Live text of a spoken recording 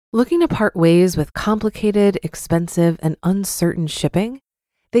Looking to part ways with complicated, expensive, and uncertain shipping?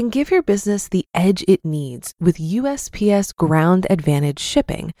 Then give your business the edge it needs with USPS Ground Advantage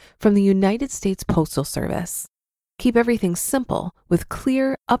shipping from the United States Postal Service. Keep everything simple with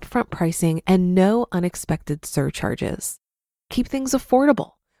clear, upfront pricing and no unexpected surcharges. Keep things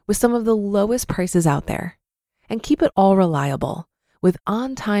affordable with some of the lowest prices out there. And keep it all reliable with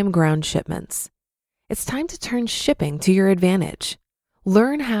on-time ground shipments. It's time to turn shipping to your advantage.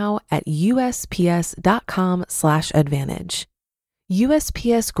 Learn how at USPS.com/advantage.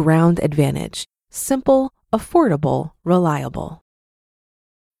 USPS Ground Advantage. Simple, affordable, reliable.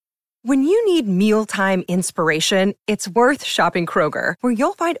 When you need mealtime inspiration, it's worth shopping Kroger, where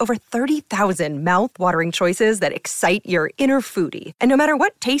you'll find over 30,000 mouth-watering choices that excite your inner foodie. And no matter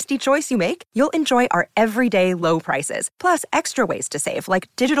what tasty choice you make, you'll enjoy our everyday low prices, plus extra ways to save, like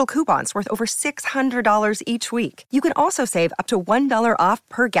digital coupons worth over $600 each week. You can also save up to $1 off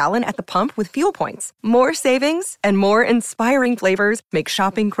per gallon at the pump with fuel points. More savings and more inspiring flavors make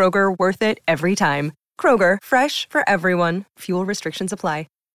shopping Kroger worth it every time. Kroger, fresh for everyone. Fuel restrictions apply.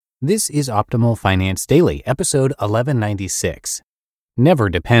 This is Optimal Finance Daily, episode 1196. Never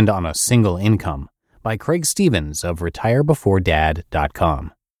Depend on a Single Income by Craig Stevens of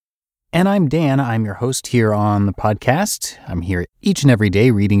retirebefore.dad.com. And I'm Dan. I'm your host here on the podcast. I'm here each and every day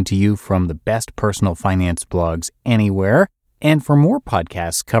reading to you from the best personal finance blogs anywhere. And for more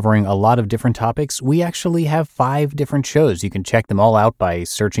podcasts covering a lot of different topics, we actually have 5 different shows. You can check them all out by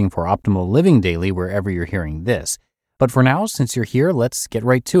searching for Optimal Living Daily wherever you're hearing this. But for now, since you're here, let's get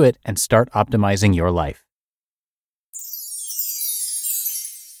right to it and start optimizing your life.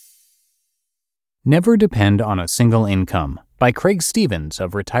 Never Depend on a Single Income by Craig Stevens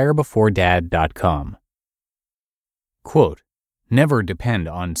of retirebefore.dad.com. Quote, never depend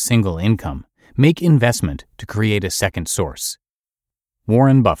on single income. Make investment to create a second source.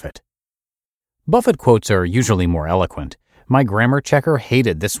 Warren Buffett. Buffett quotes are usually more eloquent. My grammar checker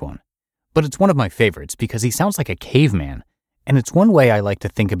hated this one. But it's one of my favorites because he sounds like a caveman, and it's one way I like to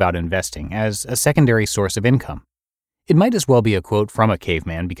think about investing, as a secondary source of income. It might as well be a quote from a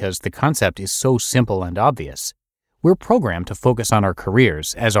caveman because the concept is so simple and obvious. We're programmed to focus on our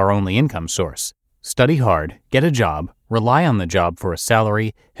careers as our only income source. Study hard, get a job, rely on the job for a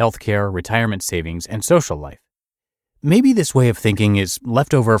salary, healthcare, retirement savings, and social life. Maybe this way of thinking is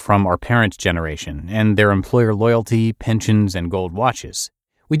left over from our parents' generation and their employer loyalty, pensions, and gold watches.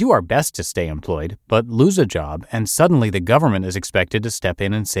 We do our best to stay employed, but lose a job, and suddenly the government is expected to step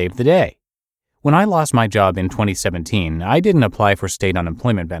in and save the day. When I lost my job in 2017, I didn't apply for state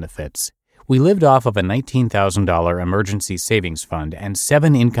unemployment benefits. We lived off of a $19,000 emergency savings fund and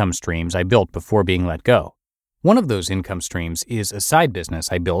 7 income streams I built before being let go. One of those income streams is a side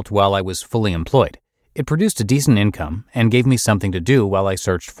business I built while I was fully employed. It produced a decent income and gave me something to do while I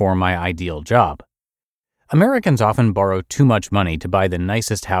searched for my ideal job. Americans often borrow too much money to buy the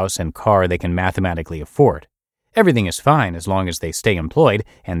nicest house and car they can mathematically afford. Everything is fine as long as they stay employed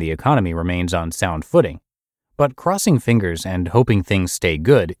and the economy remains on sound footing. But crossing fingers and hoping things stay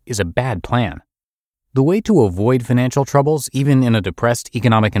good is a bad plan. The way to avoid financial troubles, even in a depressed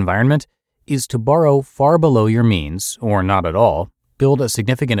economic environment, is to borrow far below your means, or not at all, build a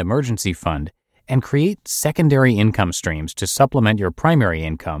significant emergency fund, and create secondary income streams to supplement your primary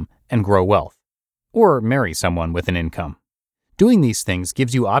income and grow wealth. Or marry someone with an income. Doing these things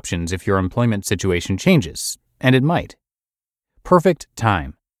gives you options if your employment situation changes, and it might. Perfect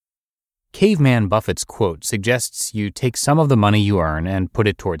time. Caveman Buffett's quote suggests you take some of the money you earn and put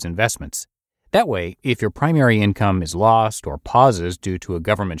it towards investments. That way, if your primary income is lost or pauses due to a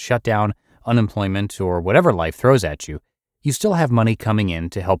government shutdown, unemployment, or whatever life throws at you, you still have money coming in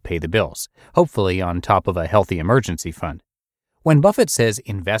to help pay the bills, hopefully on top of a healthy emergency fund. When Buffett says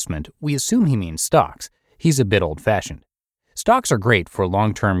investment, we assume he means stocks. He's a bit old-fashioned. Stocks are great for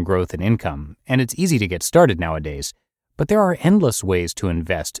long-term growth and income, and it's easy to get started nowadays. But there are endless ways to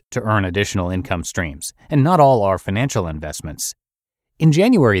invest to earn additional income streams, and not all are financial investments. In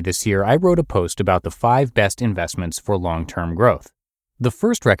January this year, I wrote a post about the 5 best investments for long-term growth. The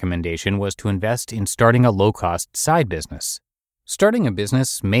first recommendation was to invest in starting a low-cost side business. Starting a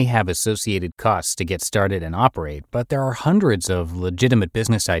business may have associated costs to get started and operate, but there are hundreds of legitimate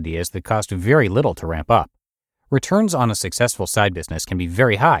business ideas that cost very little to ramp up. Returns on a successful side business can be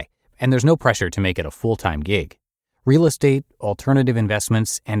very high, and there's no pressure to make it a full-time gig. Real estate, alternative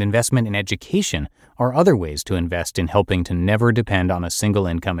investments, and investment in education are other ways to invest in helping to never depend on a single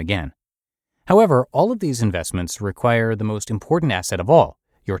income again. However, all of these investments require the most important asset of all,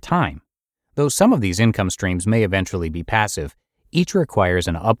 your time. Though some of these income streams may eventually be passive, each requires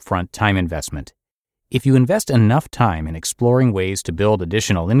an upfront time investment. If you invest enough time in exploring ways to build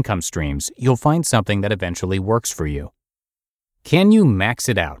additional income streams, you'll find something that eventually works for you. Can you max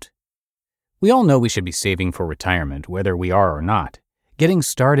it out? We all know we should be saving for retirement, whether we are or not. Getting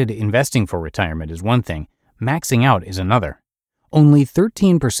started investing for retirement is one thing, maxing out is another. Only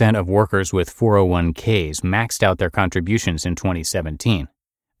 13% of workers with 401ks maxed out their contributions in 2017.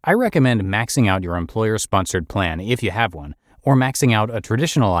 I recommend maxing out your employer-sponsored plan if you have one, or maxing out a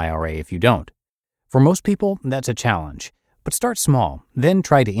traditional IRA if you don't. For most people, that's a challenge, but start small, then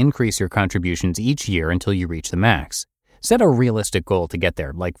try to increase your contributions each year until you reach the max. Set a realistic goal to get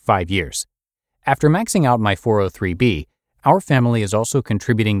there, like 5 years. After maxing out my 403b, our family is also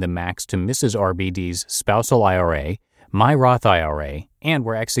contributing the max to Mrs. RBD's spousal IRA, my Roth IRA, and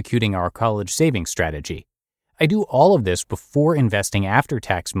we're executing our college savings strategy. I do all of this before investing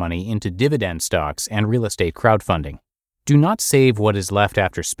after-tax money into dividend stocks and real estate crowdfunding. Do not save what is left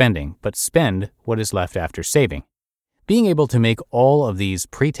after spending, but spend what is left after saving. Being able to make all of these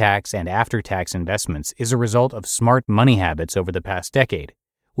pre-tax and after-tax investments is a result of smart money habits over the past decade.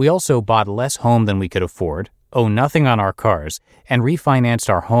 We also bought less home than we could afford, owe nothing on our cars, and refinanced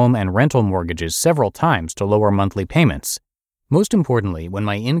our home and rental mortgages several times to lower monthly payments. Most importantly, when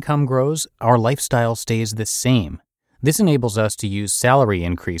my income grows, our lifestyle stays the same. This enables us to use salary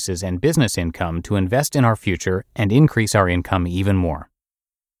increases and business income to invest in our future and increase our income even more.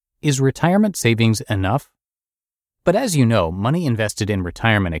 Is retirement savings enough? But as you know, money invested in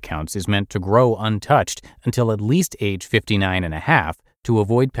retirement accounts is meant to grow untouched until at least age 59 and a half to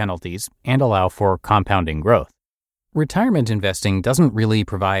avoid penalties and allow for compounding growth. Retirement investing doesn't really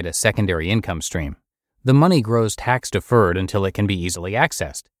provide a secondary income stream. The money grows tax-deferred until it can be easily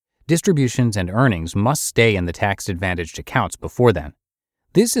accessed. Distributions and earnings must stay in the tax-advantaged accounts before then.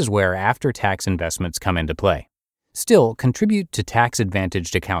 This is where after-tax investments come into play. Still, contribute to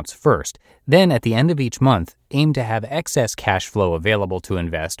tax-advantaged accounts first, then at the end of each month, aim to have excess cash flow available to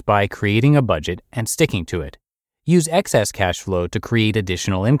invest by creating a budget and sticking to it. Use excess cash flow to create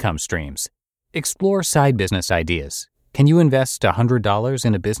additional income streams. Explore side business ideas. Can you invest $100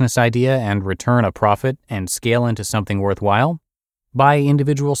 in a business idea and return a profit and scale into something worthwhile? Buy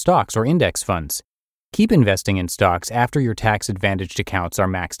individual stocks or index funds. Keep investing in stocks after your tax-advantaged accounts are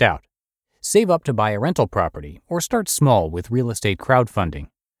maxed out. Save up to buy a rental property or start small with real estate crowdfunding.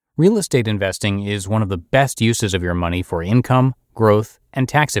 Real estate investing is one of the best uses of your money for income, growth, and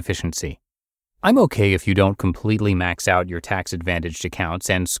tax efficiency. I'm okay if you don't completely max out your tax-advantaged accounts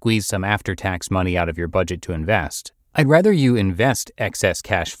and squeeze some after-tax money out of your budget to invest. I'd rather you invest excess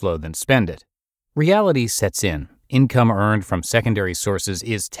cash flow than spend it. Reality sets in. Income earned from secondary sources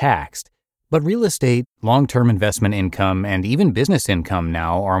is taxed, but real estate, long-term investment income, and even business income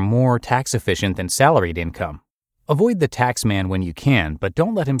now are more tax-efficient than salaried income. Avoid the tax man when you can, but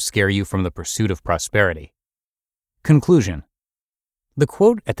don't let him scare you from the pursuit of prosperity. Conclusion. The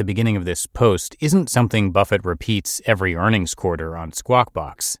quote at the beginning of this post isn't something Buffett repeats every earnings quarter on Squawk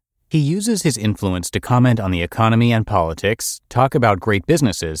Box. He uses his influence to comment on the economy and politics, talk about great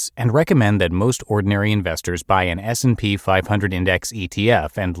businesses, and recommend that most ordinary investors buy an S&P 500 index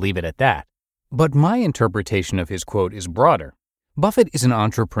ETF and leave it at that. But my interpretation of his quote is broader. Buffett is an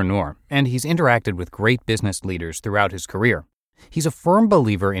entrepreneur, and he's interacted with great business leaders throughout his career. He's a firm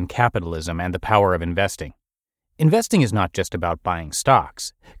believer in capitalism and the power of investing. Investing is not just about buying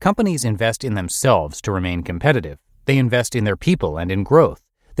stocks. Companies invest in themselves to remain competitive. They invest in their people and in growth.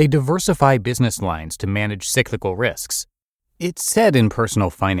 They diversify business lines to manage cyclical risks. It's said in personal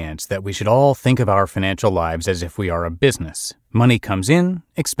finance that we should all think of our financial lives as if we are a business. Money comes in,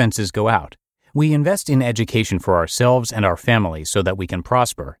 expenses go out. We invest in education for ourselves and our families so that we can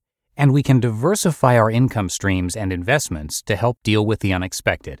prosper, and we can diversify our income streams and investments to help deal with the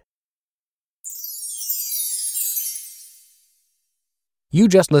unexpected. You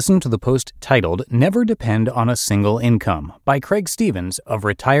just listened to the post titled Never Depend on a Single Income by Craig Stevens of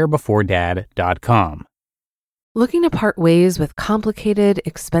RetireBeforeDad.com. Looking to part ways with complicated,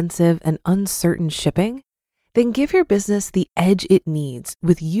 expensive, and uncertain shipping? Then give your business the edge it needs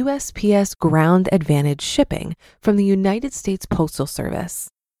with USPS Ground Advantage shipping from the United States Postal Service.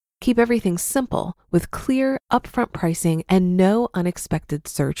 Keep everything simple with clear, upfront pricing and no unexpected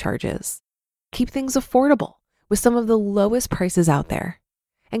surcharges. Keep things affordable with some of the lowest prices out there.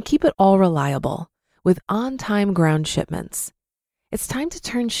 And keep it all reliable with on-time ground shipments. It's time to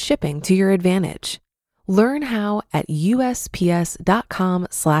turn shipping to your advantage. Learn how at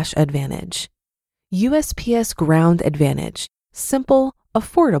USPS.com/advantage. USPS Ground Advantage. Simple,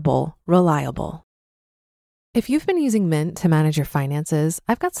 affordable, reliable. If you've been using Mint to manage your finances,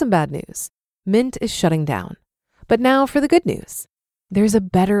 I've got some bad news. Mint is shutting down. But now for the good news. There's a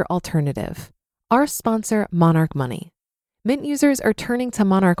better alternative. our sponsor, Monarch Money. Mint users are turning to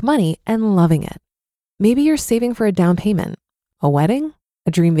Monarch Money and loving it. Maybe you're saving for a down payment, a wedding,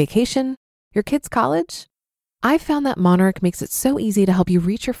 a dream vacation, your kids' college. I've found that Monarch makes it so easy to help you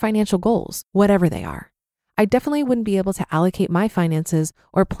reach your financial goals, whatever they are. I definitely wouldn't be able to allocate my finances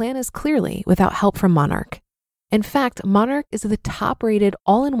or plan as clearly without help from Monarch. In fact, Monarch is the top-rated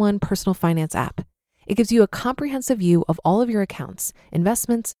all-in-one personal finance app. It gives you a comprehensive view of all of your accounts,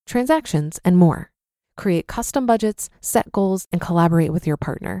 investments, transactions, and more. Create custom budgets, set goals, and collaborate with your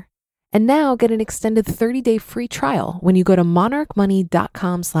partner. And now get an extended 30-day free trial when you go to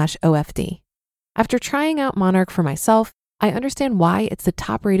monarchmoney.com/OFD. After trying out Monarch for myself, I understand why it's the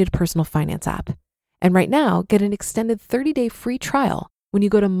top-rated personal finance app. And right now, get an extended 30-day free trial when you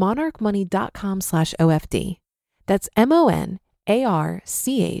go to monarchmoney.com/OFD. That's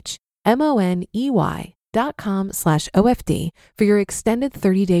monarchmoney.com/OFD for your extended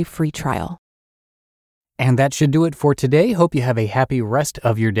 30-day free trial. And that should do it for today. Hope you have a happy rest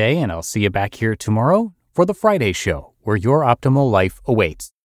of your day, and I'll see you back here tomorrow for the Friday show, where your optimal life awaits.